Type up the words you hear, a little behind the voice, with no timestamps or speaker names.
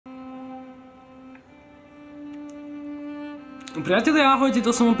Priatelia, ahojte,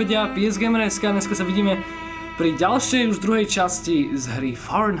 to som opäť ja, PSgamerSk, a dneska sa vidíme pri ďalšej, už druhej časti z hry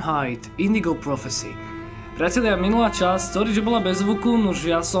Fahrenheit, Indigo Prophecy. Priatelia, minulá časť, sorry, že bola bez zvuku, už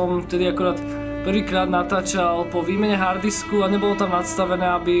ja som vtedy akorát prvýkrát natáčal po výmene harddisku a nebolo tam nastavené,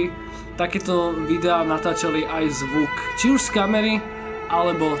 aby takéto videá natáčali aj zvuk, či už z kamery,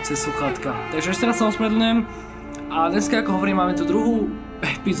 alebo cez sluchátka. Takže ešte raz sa ospravedlňujem a dneska, ako hovorím, máme tu druhú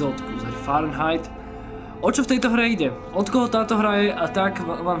epizódku z hry Fahrenheit. O čo v tejto hre ide? Od koho táto hra je a tak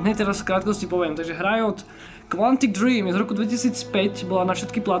vám hneď teraz v krátkosti poviem. Takže hra je od Quantic Dream, je z roku 2005, bola na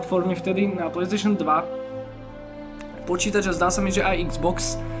všetky platformy vtedy, na PlayStation 2. Počítač a zdá sa mi, že aj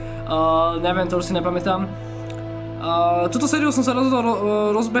Xbox, neviem, to už si nepamätám. Túto sériu som sa rozhodol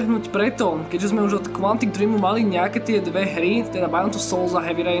rozbehnúť preto, keďže sme už od Quantic Dreamu mali nejaké tie dve hry, teda Beyond Two Souls a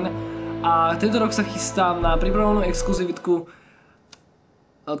Heavy Rain. A tento rok sa chystám na pripravenú exkluzivitku.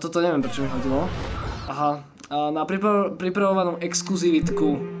 Toto neviem, prečo mi hodilo. Aha, na pripravovanú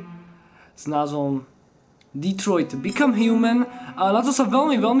exkluzivitku s názvom Detroit Become Human a na to sa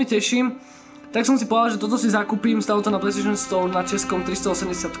veľmi teším. Tak som si povedal, že toto si zakúpim, stalo to na PlayStation Store na českom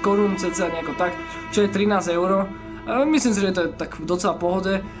 380 korún, cca nejako tak, čo je 13 €. Myslím si, že to je tak docela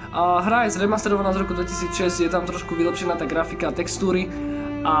pohode. Hra je zremasterovaná z roku 2006, je tam trošku vylepšená tá grafika a textúry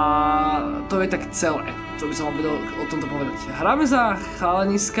a to je tak celé, čo by som vám vedel o tomto povedať. Hráme za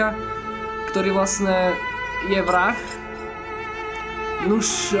chalaniska, ktorý vlastne je vrah.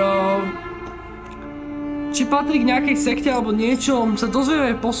 Nuž, či patrí k nejakej sekte alebo niečo, sa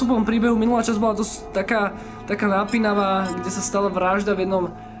dozvieme postupom príbehu. Minulá časť bola dosť taká napínavá, kde sa stala vražda v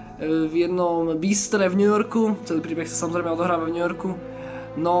jednom bystre v New Yorku. Celý príbeh sa samozrejme odohráva v New Yorku.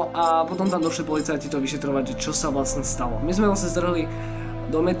 No a potom tam došli policajti to vyšetrovať, že čo sa vlastne stalo. My sme vlastne zdrhli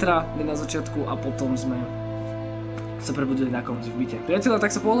do metra na začiatku a potom sme sa prebudili na konci v byte. Priatelia, tak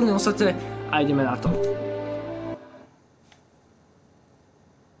sa pohodlne usadte a ideme na to.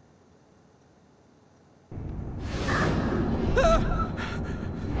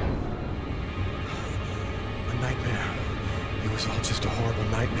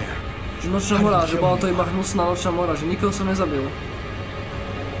 Že nočná mora, že bola to iba hnusná nočná mora, že nikoho som nezabil.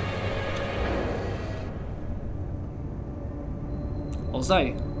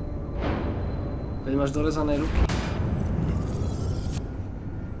 Ozaj? Veď máš dorezané ruky.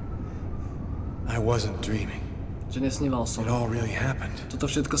 I wasn't dreaming. Že nesníval som. It all really happened. Toto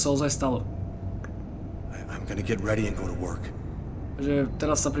všetko sa ozaj stalo. I'm gonna get ready and go to work. Že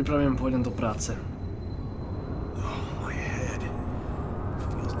teraz sa pripravím a pôjdem do práce. Oh, my head.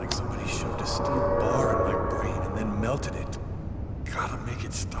 Feels like somebody shoved a steel bar in my brain and then melted it. Gotta make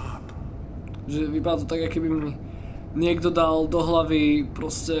it stop. Že vypadá to tak, ako keby mi niekto dal do hlavy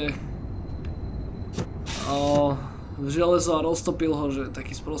proste železo a roztopil ho, že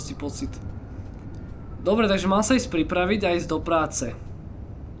taký sprostý pocit. Dobre, takže mám sa ísť pripraviť a ísť do práce.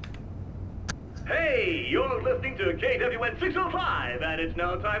 Hey, you're listening to KWN 605 and it's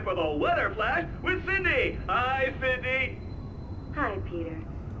now time for the weather flash with Cindy. Hi, Cindy. Hi, Peter.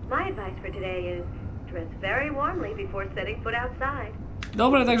 My advice for today is dress very warmly before setting foot outside.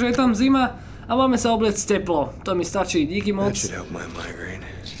 Dobre, takže je tam zima a máme sa obliecť teplo. To mi stačí, díky moc. That should help my migraine.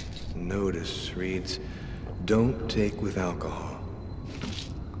 Notice reads, don't take with alcohol.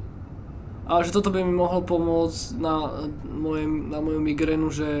 A že toto by mi mohlo pomôcť na moju migrénu,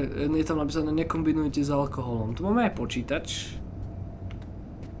 že je tam napísané nekombinujte s alkoholom. Tu máme aj počítač.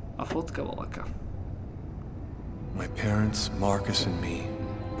 A fotka voľaka. My parents, Marcus and me,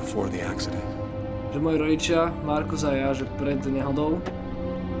 before the accident. Že moji rodičia, Markus a ja, že pred nehodou.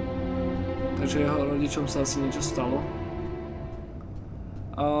 Takže jeho rodičom sa asi niečo stalo.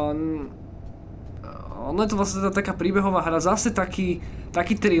 Ono je to vlastne taká príbehová hra, zase taký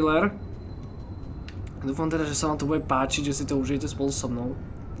thriller. Dúfam teda, že sa vám to bude páčiť, že si to užijete spolu so mnou.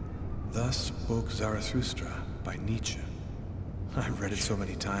 Thus spoke Zarathustra by Nietzsche. I've read it so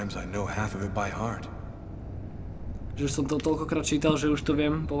many times I know half of it by heart. Že som to toľkokrát čítal, že už to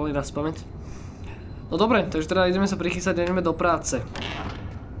viem pomaly naspamäť. No dobre, takže teda ideme sa prichystať a ideme do práce.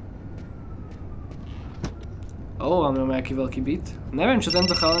 Máme nejaký veľký byt. Neviem, čo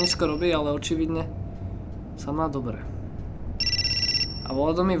tento chalanisko robí, ale očividne sa má dobre. A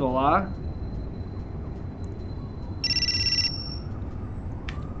volado mi volá.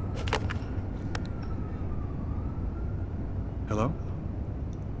 Hello?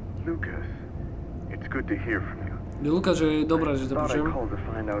 Lucas, it's good to hear from you. Lukáš, že je dobré, že to počujem. I called to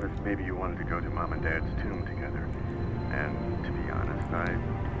find out if maybe you wanted to go to Mom and Dad's tomb together. And to be honest, I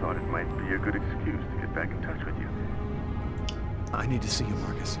thought it might be a good excuse to get back in touch with you. I need to see you,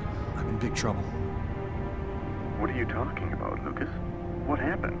 Marcus. I'm in big trouble. What are you talking about, Lucas? What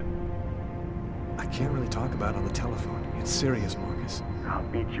happened? I can't really talk about it on the telephone. It's serious, Marcus. I'll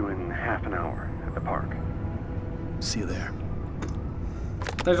meet you in half an hour at the park. See you there.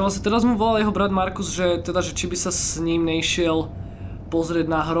 Takže vlastne teraz mu volal jeho brat Markus, že teda, že či by sa s ním nešiel pozrieť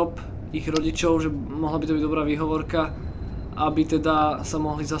na hrob ich rodičov, že mohla by to byť dobrá výhovorka, aby teda sa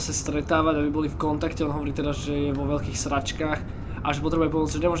mohli zase stretávať, aby boli v kontakte. On hovorí teda, že je vo veľkých sračkách a že potrebuje pomoc,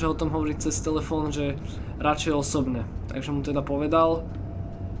 že nemôže o tom hovoriť cez telefón, že radšej osobne. Takže mu teda povedal,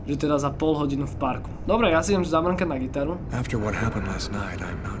 že teda za pol hodinu v parku. Dobre, ja si idem zabrnkať na gitaru. After what happened last night,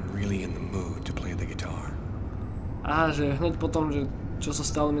 I'm not really in the mood to play the guitar. Aha, že hneď potom, že čo sa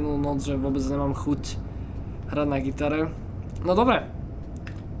stalo minulú noc, že vôbec nemám chuť hrať na gitare. No dobre,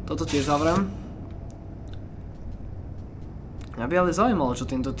 toto tiež zavriem. Mňa by ale zaujímalo, čo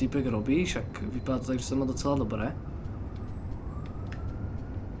tento týpek robí, však vypadá to tak, že sa má docela dobré.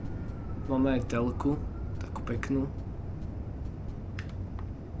 Máme aj telku, takú peknú.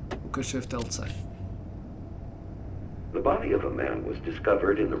 Ukážte v telce. The body of a man was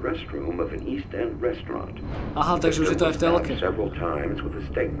discovered in the restroom of an East End restaurant. Aha, takže už je to aj v telke. Several times with a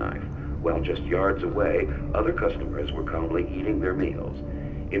steak knife, while just yards away, other customers were calmly eating their meals.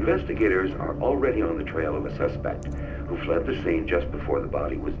 Investigators are already on the trail of a suspect who fled the scene just before the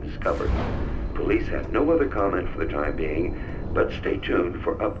body was discovered. Police have no other comment for the time being, but stay tuned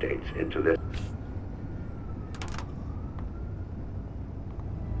for updates into this.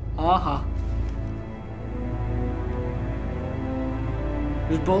 Aha.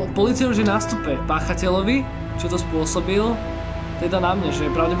 Polícia už je na stupe páchateľovi, čo to spôsobil, teda na mne, že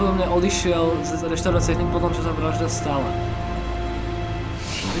pravdepodobne odišiel z reštaurácie hneď potom, čo sa vražda stala.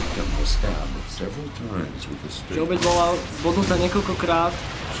 Že obeť bola bodnutá niekoľkokrát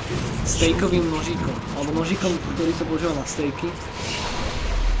stejkovým nožíkom, alebo nožíkom, ktorý sa používa na stejky.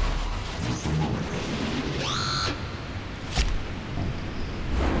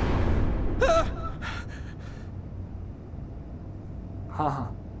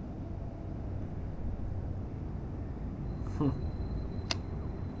 Haha.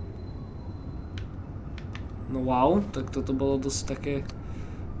 No wow, tak toto bolo dosť také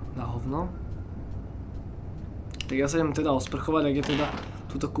na hovno. Tak ja sa idem teda osprchovať, ak je teda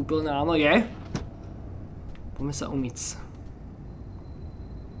túto kúpeľňa, áno je. Poďme sa umyť.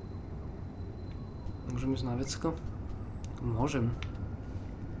 Môžem ísť na vecko? Môžem.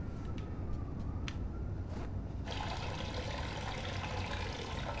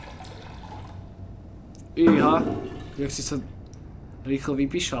 Iha, jak si sa rýchlo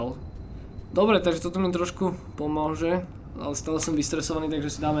vypíšal. Dobre, takže toto mi trošku pomôže, ale stále som vystresovaný,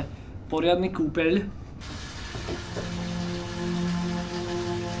 takže si dáme poriadny kúpeľ.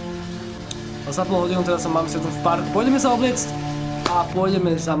 A za pol hodinu teda sa máme stretnúť v parku. Pôjdeme sa obliecť a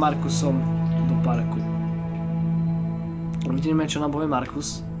pôjdeme za Markusom do parku. Uvidíme, čo nám povie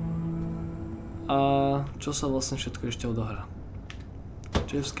Markus. A čo sa vlastne všetko ešte odohrá.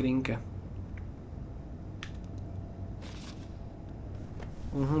 Čo je v skrínke.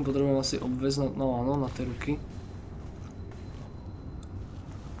 Potrebujem asi obväz na, no áno, na tie ruky.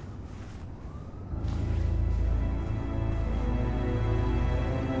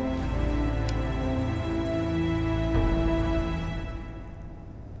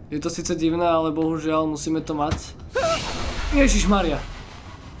 Je to síce divné, ale bohužiaľ musíme to mať. Ježišmaria.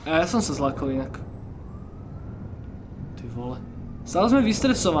 Ja som sa zlakol inak. Ty vole. Stále sme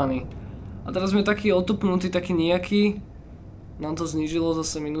vystresovaní. A teraz sme takí otupnutí, takí nejakí. Nám to znížilo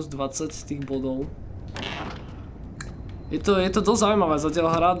zase minus 20 tých bodov. Je to dosť zaujímavé zatiaľ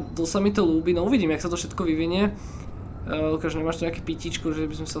hra, dosť sa mi to ľúbi, no uvidím, jak sa to všetko vyvinie. Lukáš, nemáš tu nejaké pitíčko, že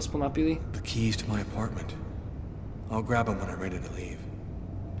by sme sa aspoň napili? The keys to my apartment. I'll grab them when I'm ready to leave.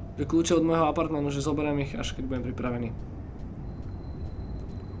 Že kľúče od môjho apartmentu, že zoberiem ich, až keď budem pripravený.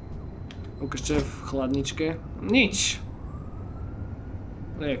 Lukáš, čo je v chladničke? Nič!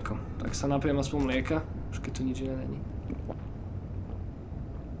 Mlieko. Tak sa napijem aspoň mlieka, už keď tu nič iné není.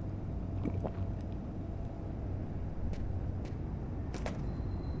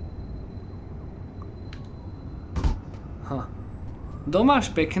 Dom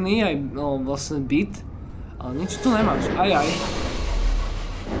máš pekný, aj no, vlastne byt, ale nič tu nemáš, aj.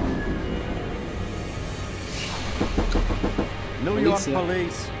 New York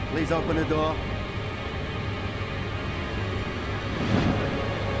police, please open the door.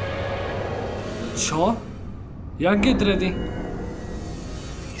 Čo? Jak get ready?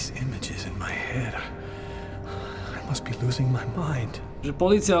 These images in my head. I must be losing my mind. Že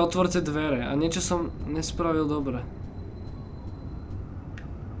polícia, otvorte dvere a niečo som nespravil dobre.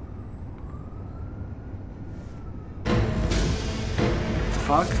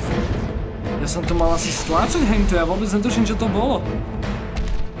 Fakt? Ja som to mal asi stlačiť, hento, ja vôbec netuším, čo to bolo.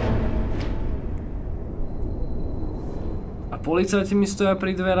 policajti mi stoja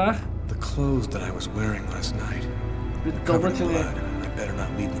pri dverách. The clothes that I was wearing last night. Je to oblečenie. I better not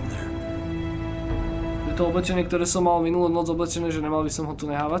leave them there. Je to oblečenie, ktoré som mal minulú noc oblečené, že nemal by som ho tu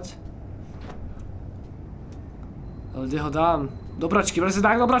nehávať. Ale kde ho dám? Do pračky, presne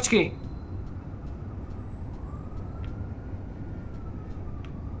tak, do pračky!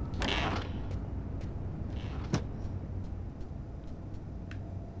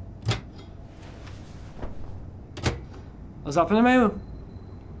 Zapneme ju?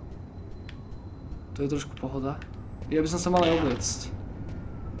 To je trošku pohoda. Ja by som sa mal aj obliecť.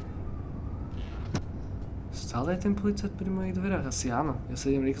 Stále je ten policajt pri mojich dverách? Asi áno. Ja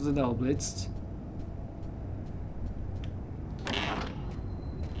sa idem rýchlo teda obliecť.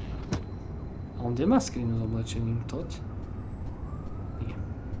 A on kde má skrinu s oblečením? Toť? Nie.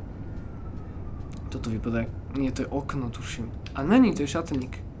 Toto vypadá... Nie, to je okno, tuším. A není, to je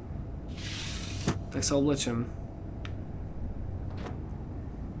šatník. Tak sa oblečem.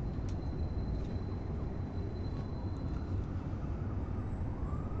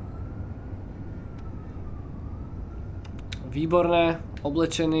 Výborné,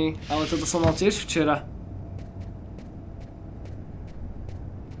 oblečený, ale toto som mal tiež včera.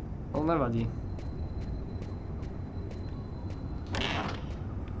 Ale nevadí.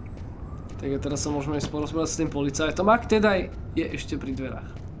 Tak a teraz sa môžeme ísť porozprávať s tým policajtom, ak teda je ešte pri dverách.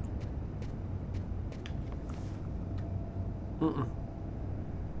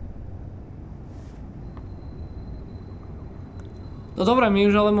 No dobré, my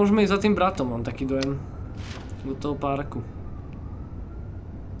už ale môžeme ísť za tým bratom, mám taký dojem. Do toho parku.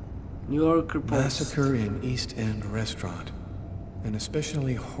 New Yorker Post. Massacre in East End restaurant. An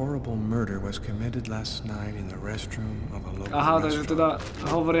especially horrible murder was committed last night in the restroom of a local Aha, takže teda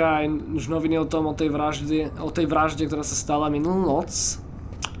hovoria aj už noviny o tom, o tej vražde, ktorá sa stala minulú noc.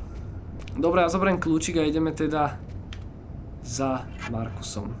 Dobre, ja zoberiem kľúčik a ideme teda za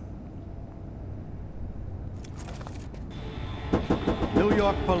Markusom. New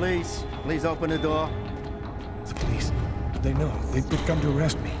York police, please open the door. The police. They know. They've come to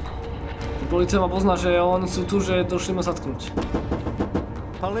arrest me. Polícia ma pozná, že oni sú tu, že došli ma zatknúť.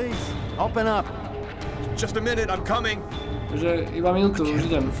 Police, open up. Just a minute, I'm coming. Že iba minútu,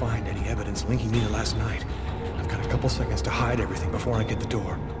 už idem. Can't find any evidence linking me to last night. I've got a couple seconds to hide everything before I get the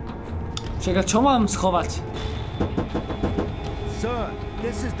door. Čakaj, čo mám schovať? Sir,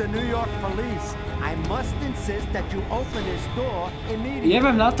 this is the New York police. I must insist that you open this door immediately.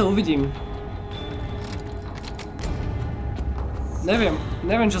 Neviem na to, uvidím.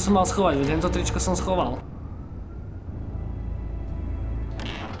 Neviem, čo som mal schovať, veď tento tričko som schoval.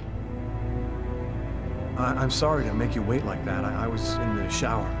 I'm sorry to make you wait like that. I was in the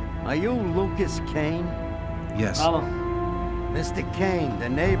shower. Are you Lucas Kane? Yes. Áno. Mr. Kane, the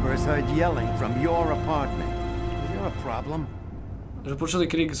neighbors heard yelling from your apartment. Is there a problem? Že počuli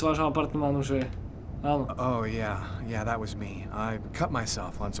krík z vášho apartmánu, že... Áno. Oh, yeah, that was me. I cut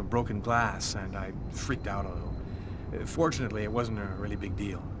myself on some broken glass and I freaked out a little. Fortunately, it wasn't a really big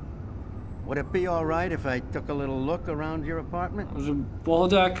deal. Would it be all right if I took a little look around your apartment? Že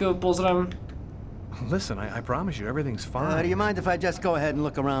pohode, ak pozriem. Listen, I promise you, everything's fine. Do you mind if I just go ahead and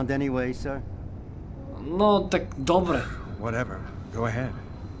look around anyway, sir? No, tak dobre. Whatever, go ahead.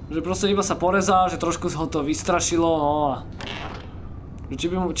 Že proste iba sa porezal, že trošku ho to vystrašilo, no a...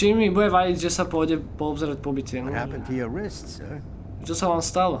 Či mi bude vadiť, že sa pôjde poobzerať po byte, no. What happened to your wrist, sir? Čo sa vám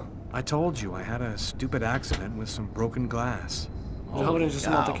stalo? I told you I had a stupid accident with some broken glass. Že hovorím, že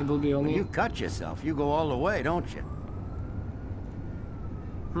som mal taký blbý oný. You cut yourself. You go all the way, don't you?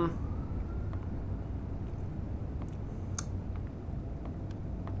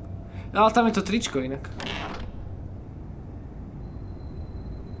 Ale tam je to tričko inak.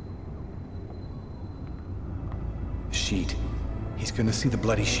 Sheet. He's gonna see the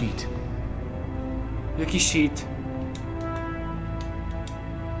bloody sheet. Jaký sheet?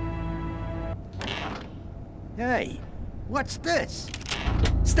 Hey, what's this?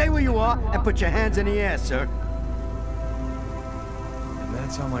 Stay where you are and put your hands in the air, sir. And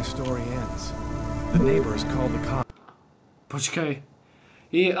that's how my story ends. The neighbors called the cops. Počkaj.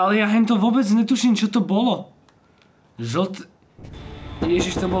 Ale ja hento vôbec netuším, čo to bolo.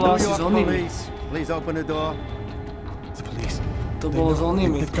 Ježiš, to bolo asi s onými. Please open the door. The police. To bolo s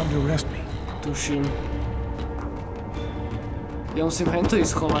onými. They've come to arrest me. Tuším. Ja musím hento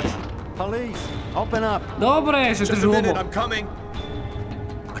ísť schovať. Police, open up. Dobre, že drž hubo. I'm coming.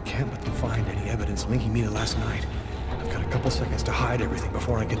 I can't let them find any evidence linking me to last night. I've got a couple seconds to hide everything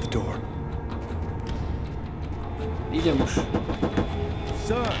before I get the door. Idem už.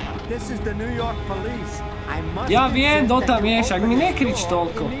 Sir, this is the New York police. I must Ja viem, kto tam je, však mi nekrič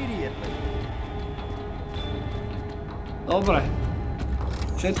toľko. Dobre.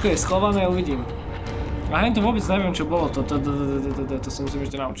 Všetko je schované, uvidím. A hen to vôbec neviem, čo bolo. To sa musím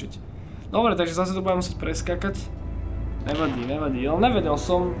ešte naučiť. Dobre, takže zase to budem musieť preskakať. Nevadí, nevadí. Ale nevedel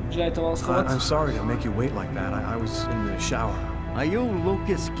som, že aj to mám schovať. I'm sorry to make you wait like that. I was in the shower. Are you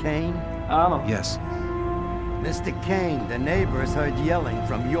Lucas Kane? Áno. Yes. Mr. Kane, the neighbors heard yelling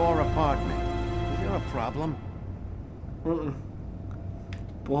from your apartment. Is there a problem?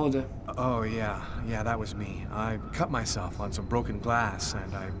 Pohode. Oh, yeah, that was me. I cut myself on some broken glass,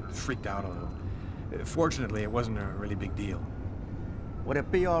 and I freaked out a little. Fortunately, it wasn't a really big deal. Would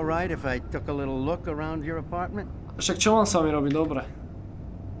it be all right if I took a little look around your apartment? Však čo mám s vami robiť? Dobre.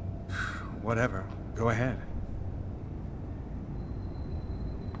 Whatever. Go ahead.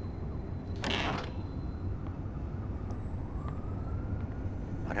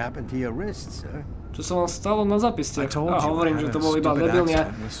 What happened to your wrist, sir? Čo sa vám stalo na zápistiach? Hovorím, že to bol iba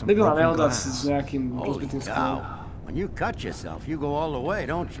debilná nehoda s nejakým rozbitým sklom. When you cut yourself, you go all the way,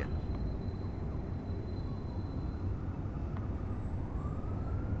 don't you?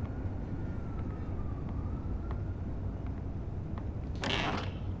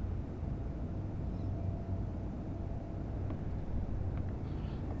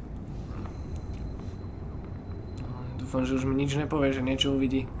 Dúfam, že už mi nič nepovie, že niečo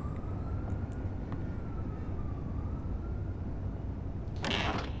uvidí.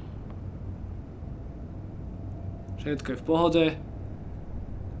 Všetko je v pohode.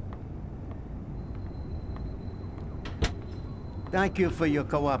 Thank you for your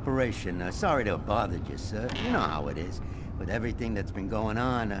cooperation. Sorry to have bothered you, sir. You know how it is. With everything that's been going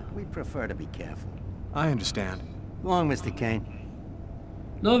on, we prefer to be careful. I understand. Go on, Mr. Kane.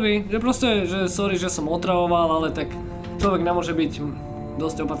 Dobre, že proste, že sorry, že som otravoval, ale tak človek nemôže byť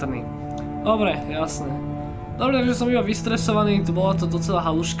dosť opatrný. Dobre, jasné. Dobre, že som iba vystresovaný, to bola to docela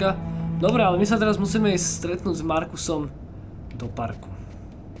haluška. Dobre, ale my sa teraz musíme ísť stretnúť s Markusom do parku.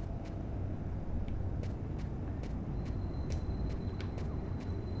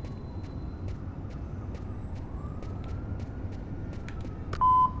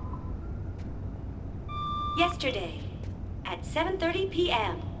 Yesterday, at 7:30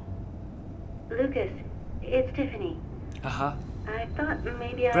 p.m. Lucas, it's Tiffany. Aha. I thought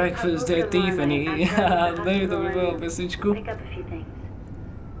maybe I'd Breakfast at Tiffany. Daj to vyboval pesničku. Pick up a few things.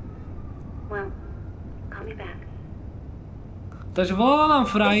 Well, call me back. Takže volala nám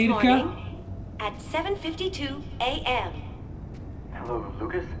frajerka. At 7:52 a.m. Hello,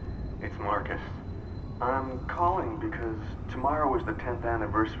 Lucas. It's Marcus. I'm calling because tomorrow is the 10th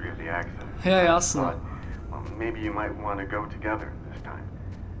anniversary of the accident. Ja, jasné. But, well, maybe you might want to go together this time.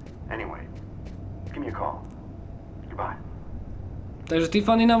 Anyway, give me a call. Goodbye. Takže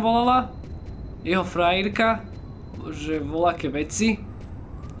Tiffany nám volala, jeho frajerka, že voľaké veci.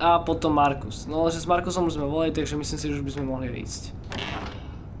 A potom Markus. No ale že s Markusom už sme volali, takže myslím si, že už by sme mohli ísť.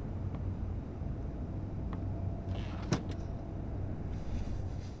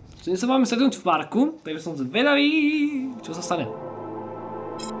 Dnes sa máme stretnúť v parku, takže som zvedavý, čo sa stane.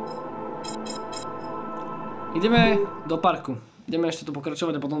 Ideme do parku. Ideme ešte tu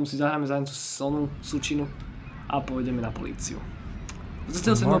pokračovať a potom si zahráme za tú sonú súčinu a pôjdeme na políciu.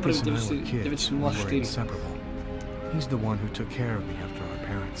 27.9.04. He's the one who took care of me after our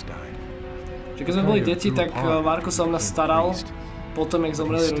parents died. Že keď sme boli deti, tak Marko sa o nás staral, potom jak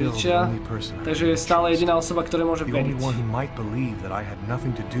zomreli rodičia, takže je stále jediná osoba, ktorá môže veriť.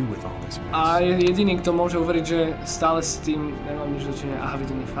 A je jediný, kto môže uveriť, že stále s tým nemám nič dočinenia. Aha,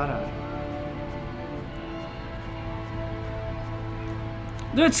 vidím, je farár.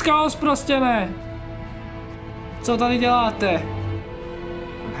 Decka osprostené! Co tady děláte?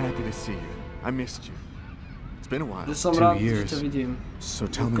 I'm happy to see you. I missed you. Been a while. Že som rád, že ťa vidím.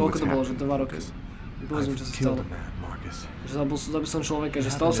 Koľko to bolo, že 2 roky? Povedz mi, čo sa stalo. Že zabil som človeka,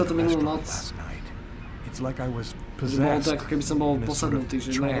 že stalo sa to minulú noc. Že bolo to ako keby som bol posadnutý,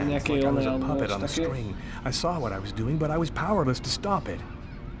 že nejakej onej alebo niečo také. I saw what I was doing, but I was powerless to stop it.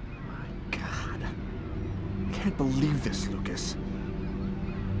 My God. I can't believe this, Lucas.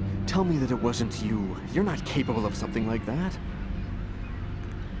 Tell me that it wasn't you. You're not capable of something like that.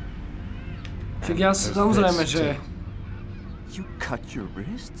 Však ja samozrejme, že... You cut your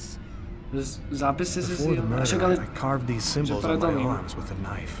wrists? Zápiste si si... Však ale... Že preto mi...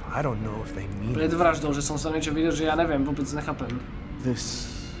 Pred vraždou, že som sa niečo videl, že ja neviem, vôbec nechápem. This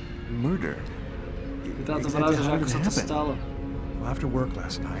murder? Táto vražda, že ako sa to stalo. After work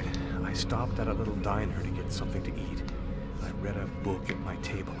last night, I stopped at a little diner to get something to eat. I read a book at my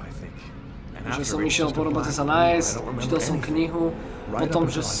table, I think. Že som išiel po robote sa nájsť, čítal som knihu, potom,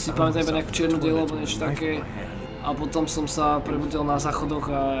 že si pamätám iba nejakú čiernu dielo alebo niečo také a potom som sa prebudil na záchodoch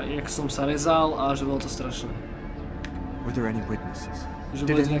a jak som sa rezal a že bolo to strašné. Were there any witnesses? Že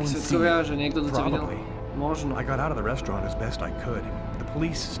boli nejakí svedkovia, že niekto to videl? Možno. I got out of the restaurant as best I could. The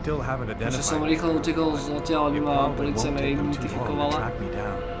police still haven't identified me. Že som rýchlo utekol odtiaľ, aby ma polícia neidentifikovala.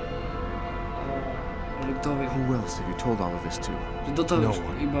 Who else have you told all of this to? Že do toho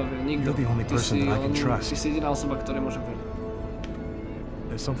iba nikto. Ty si jediná osoba, ktoré môže veriť.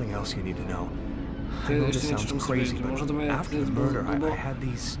 There's something else you need to know. To je ešte niečo, čo musí vedieť. Možno to bude blbo.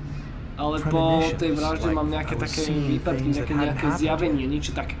 Ale po tej vražde mám nejaké také výpadky, nejaké zjavenie,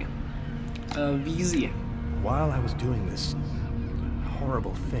 niečo také. Vízie. While I was doing this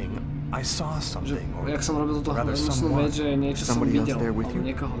horrible thing, I saw something, or jak som robil túto hnusnú vec, že niečo som videl, alebo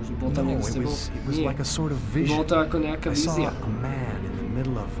niekoho, že bol tam niekto s tebou. Nie, bolo to ako nejaká vízia.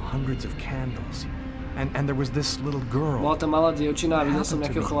 Bola tam malá dievčina a videl som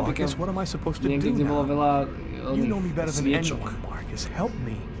nejakého chlapika niekde, kde bolo veľa sviečok.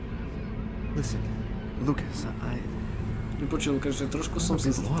 Vypočuj, Lukáš, že trošku som sa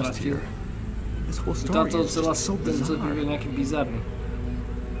stratil. Táto celá ten príbeh je nejaký bizarný.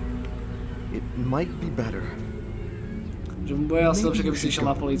 Že mu bude asi lepšie, keby si išiel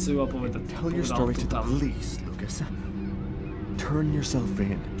na políciu a povedal tu tam.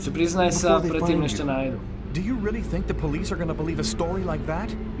 Že priznaj sa predtým, než ťa nájdu.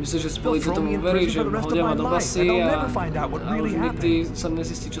 Myslíš, že polícia tomu uverí, že hodia ma do basy a už nikdy sa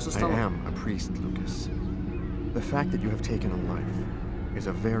nezistí, čo sa stalo? The fact that you have taken a life is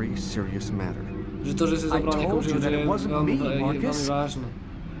a very serious matter. Že to, že si zobral niekomu život, je veľmi vážne.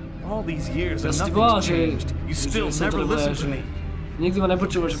 Ja som ti povedal, že som to nevedel, že nikdy ma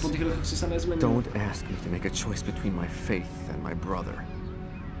nepočúva, že po tých rokoch si sa nezmenil. Don't ask me to make a choice between my faith and my brother.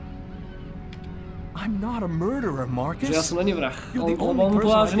 I'm not a murderer, Marcus. Že ja som není vrah. On mu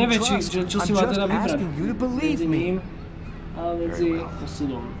povedal, že nevie, čo si má teda vybrať. Medzi ním a medzi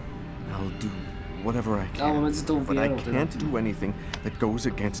osudom. I'll do whatever I can, but I can't do anything that goes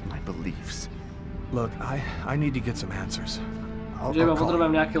against my beliefs. Look, I need to get some answers. Že iba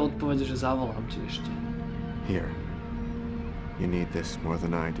potrebujem nejaké odpovede, že zavolám ti ešte. Here. You need this more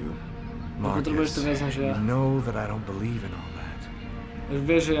than I do. Potrebuješ to viac než ja. You know that I don't believe in all that.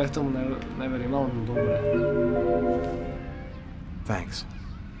 Vieš, že ja k tomu neverím, ale no dobre. Thanks.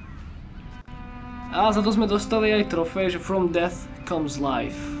 A za to sme dostali aj trofej, že from death comes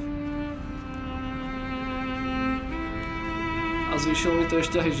life. A zvýšilo mi to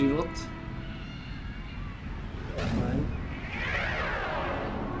ešte aj život.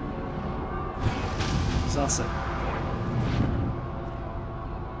 Zase.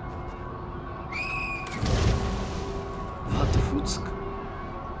 A to fuck.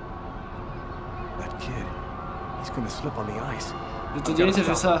 That kid, he's gonna slip on the ice. Že to dieťa,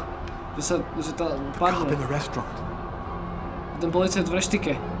 že tá padne. Ten policajt v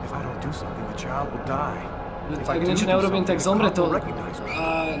reštike. If I don't do something, the child will die. Ak niečo neurobím, tak zomre to.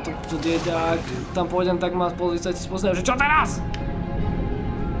 A to dieťa, ak tam pôjdem, tak ma policajti spoznajú, že čo teraz?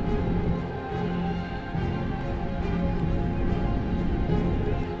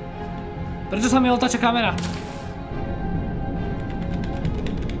 Prečo sa mi otáča kamera?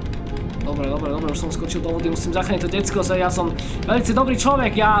 Dobre, už som skočil do vody, musím zachrániť to decko, ja som veľmi dobrý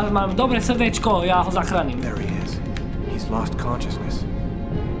človek, ja mám dobré srdečko, ja ho zachránim. There he is. He's lost consciousness.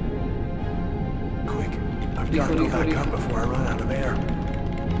 Quick, I've got to go back up before I run out of air.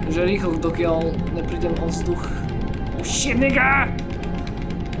 Že rýchlo, dokiaľ neprídem o vzduch. Oh shit, nigga!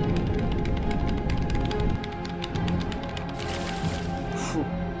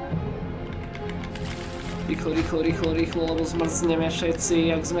 Rýchlo, lebo zmrzneme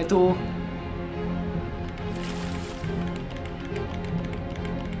všetci, jak sme tu.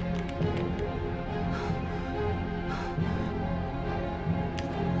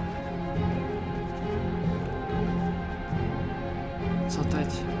 Co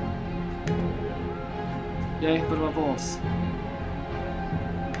teď? Jej, prvá pomoc.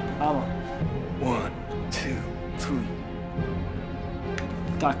 Áno. 1, 2, 3.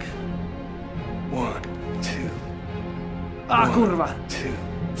 Tak. 1, 2. Á, kurva!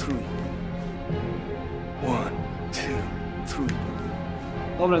 2, 3.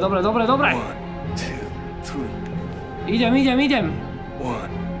 1, 2, 3. Dobre. 1, 2, 3. Idem. 1,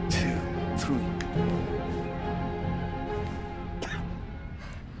 2, 3.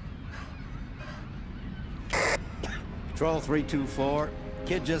 Patrol 324.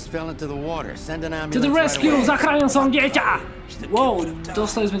 Kid just fell into the water. Send an ambulance. To the rescue! Zachránil som dieťa! Wow,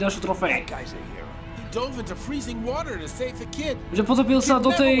 dostali sme ďalšiu trofej. Že potopil sa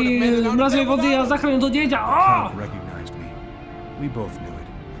do tej mrazivej vody a zachránil to dieťa.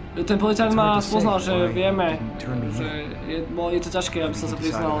 Ten policajt ma spoznal, že vieme, že je to ťažké, aby som sa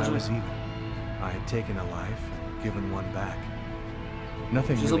priznal, že given one back.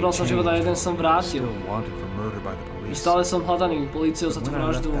 Nothing Že really zobral som život a jeden som changed. vrátil. Still wanted for murder by the police. Stále som hľadaný políciou za tú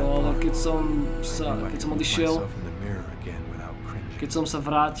vraždu, ale keď som odišiel, keď som sa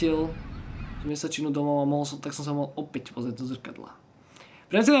vrátil z mesačinu domov a tak som sa mohol opäť pozrieť do zrkadla.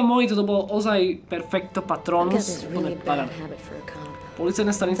 Priatelia moji, toto bolo ozaj perfecto patronus, úplne paráda.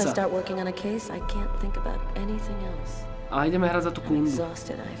 Policajná stanica. A ideme hrať za tú kundu.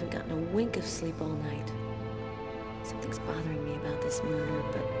 Something's bothering me about this murder,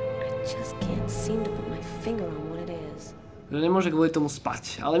 but I just can't seem to put my finger on what it is. Že nemôže kvôli tomu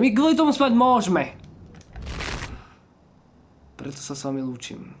spať, ale my kvôli tomu spať môžeme. Preto sa s vami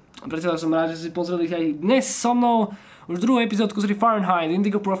lúčim. A preto som rád, že si pozreli aj dnes so mnou už druhú epizódku z Fahrenheit,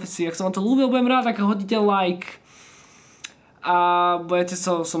 Indigo Prophecy. Ak sa vám to ľúbil, budem rád, ak hodíte like. A budete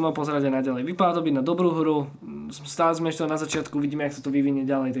sa so mnou pozerať aj naďalej. Vypadá to byť na dobrú hru. Stále sme ešte na začiatku, vidíme, jak sa to vyvinie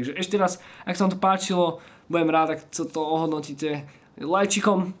ďalej. Takže ešte raz, ak sa vám to páčilo, budem rád, ak sa to ohodnotíte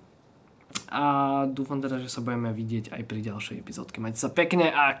lajčikom. A dúfam teda, že sa budeme vidieť aj pri ďalšej epizódke. Majte sa pekne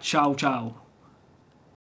a čau čau.